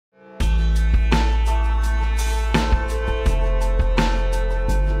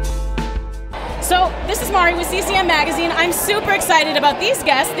Mari with CCM Magazine. I'm super excited about these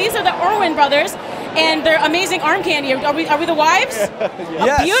guests. These are the Erwin Brothers, and they're amazing arm candy. Are we the wives?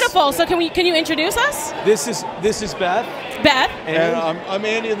 Yes. Oh, beautiful. So can you introduce us? This is Beth. Beth. And I'm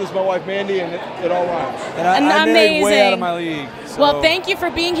Andy, and this is my wife Mandy, and it all rhymes. And I'm amazing. way out of my league. So. Well, thank you for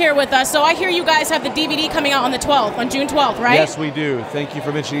being here with us. So I hear you guys have the DVD coming out on the 12th, on June 12th, right? Yes, we do. Thank you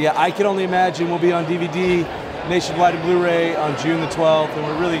for mentioning. Yeah, I Can Only Imagine will be on DVD, nationwide and Blu-ray on June the 12th, and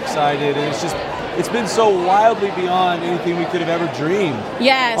we're really excited. And it's been so wildly beyond anything we could have ever dreamed.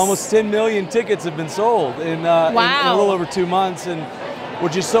 Yes. Almost 10 million tickets have been sold in a little over 2 months, and we're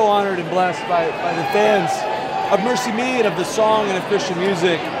just so honored and blessed by the fans of Mercy Me and of the song and of Christian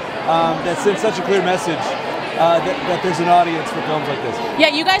music that sends such a clear message that there's an audience for films like this. Yeah,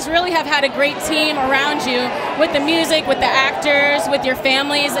 you guys really have had a great team around you with the music, with the actors, with your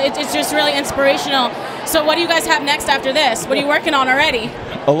families. It's just really inspirational. So what do you guys have next after this? What are you working on already?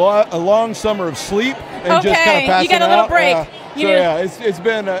 A long summer of sleep and just kind of passing you get a little out. break. It's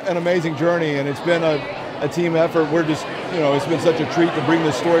been an amazing journey, and it's been a team effort. We're just, it's been such a treat to bring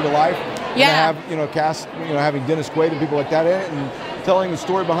this story to life. Yeah. And to have, cast, having Dennis Quaid and people like that in it, and telling the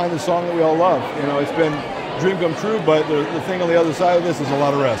story behind the song that we all love. It's been a dream come true, but the thing on the other side of this is a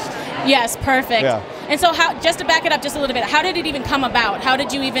lot of rest. Yes, perfect. Yeah. And so just to back it up just a little bit, how did it even come about? How did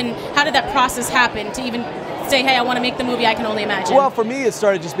that process happen to even say, hey, I want to make the movie I Can Only Imagine? Well, for me, it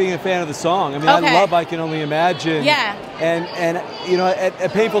started just being a fan of the song. I mean, I love I Can Only Imagine. Yeah. And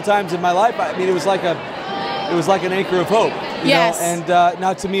at painful times in my life, I mean, it was like an anchor of hope. Yes. And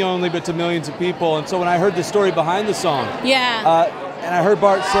not to me only, but to millions of people. And so when I heard the story behind the song, and I heard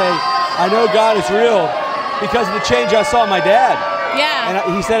Bart say, I know God is real because of the change I saw in my dad. Yeah.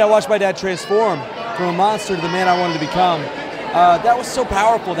 And he said, I watched my dad transform from a monster to the man I wanted to become. That was so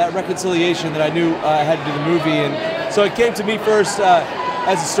powerful, that reconciliation, that I knew I had to do the movie. And so it came to me first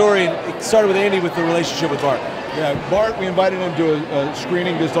as a story, and it started with Andy with the relationship with Bart. Yeah, Bart, we invited him to a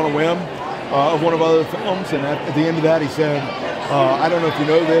screening just on a whim of one of our other films, and at the end of that he said, I don't know if you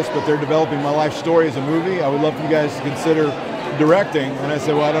know this, but they're developing my life story as a movie. I would love for you guys to consider directing. And I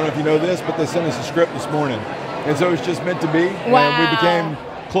said, well, I don't know if you know this, but they sent us a script this morning. And so it's just meant to be. Wow. And we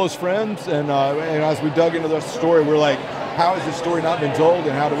became close friends, and as we dug into the story, we're like, how has this story not been told,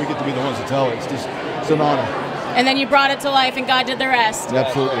 and how do we get to be the ones to tell it? It's an honor. And then you brought it to life, and God did the rest.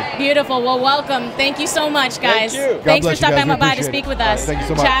 Absolutely. Beautiful. Well, welcome. Thank you so much, guys. Thank you. Thanks for God bless you guys. stopping We by to appreciate speak it. with us. Thank you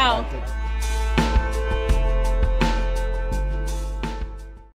so much. Ciao.